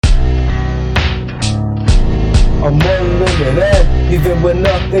I'm unlimited, even when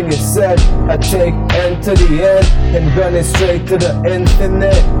nothing is said. I take end to the end and run it straight to the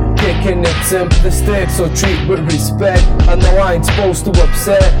infinite. Kicking it simplistic, so treat with respect. I know I ain't supposed to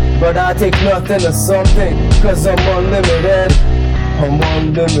upset, but I take nothing or something, cause I'm unlimited. I'm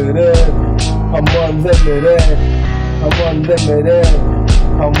unlimited, I'm unlimited, I'm unlimited,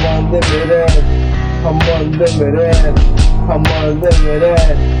 I'm unlimited, I'm unlimited, I'm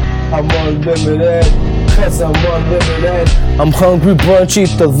unlimited, I'm unlimited, cause I'm unlimited. I'm hungry, brunch,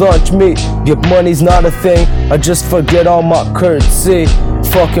 eat the lunch meat. Get money's not a thing, I just forget all my courtesy.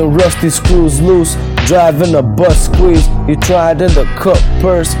 Fucking rusty screws loose, driving a bus squeeze. You tried in the cup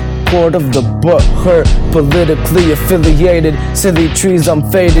purse, cord of the butt hurt. Politically affiliated, silly trees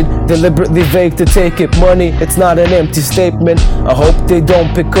I'm faded. Deliberately vague to take it money, it's not an empty statement. I hope they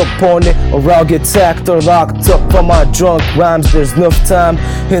don't pick up on it, or I'll get sacked or locked up for my drunk rhymes. There's enough time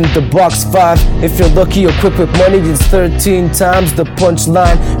in the box 5. If you're lucky or quick with money, it's 13 times the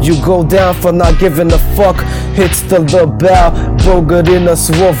punchline. You go down for not giving a fuck. Hits the bow, bogart in a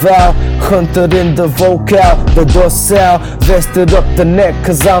swaval, hunted in the vocal, the dorsal, vested up the neck,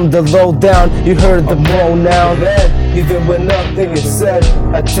 cause I'm the lowdown. You heard the moan now. Even when nothing is said,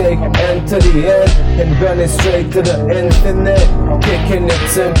 I take end to the end and run it straight to the infinite. Kicking it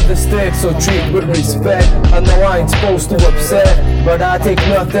simplistic, so treat with respect. I know I ain't supposed to upset, but I take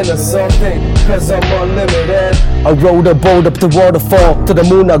nothing or something, cause I'm unlimited. I rode a boat up the waterfall, to the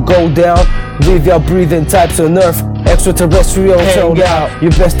moon I go down. Leave y'all breathing types on earth, extraterrestrial hang out. You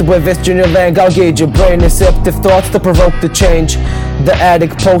best to invest in your lang, I'll gauge your brain. Deceptive thoughts to provoke the change. The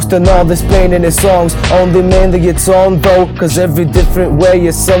addict posting all this pain in his songs, only mainly its own though, cause every different way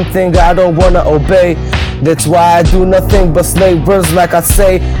is something I don't wanna obey. That's why I do nothing but slay words like I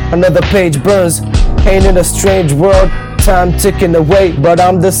say. Another page burns, ain't in a strange world, time ticking away, but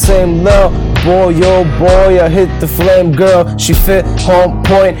I'm the same love. Boy, oh boy, I hit the flame girl. She fit home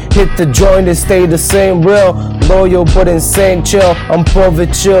point, hit the joint and stay the same real. Loyal but insane chill, I'm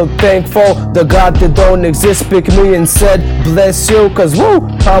poverty chill, thankful. The God that don't exist picked me and said bless you, cause woo,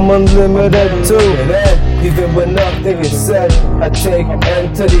 I'm unlimited too. Even when nothing is said, I take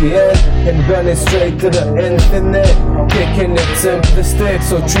end to the end and run it straight to the infinite. Kicking it simplistic,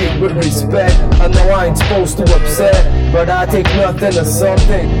 so treat with respect. I know I ain't supposed to upset, but I take nothing or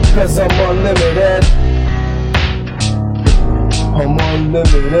something, cause I'm unlimited. I'm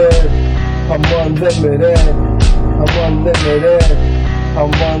unlimited, I'm unlimited, I'm unlimited,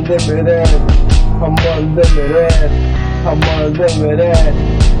 I'm unlimited, I'm unlimited, I'm unlimited,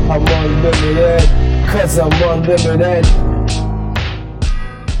 I'm unlimited, cause I'm unlimited.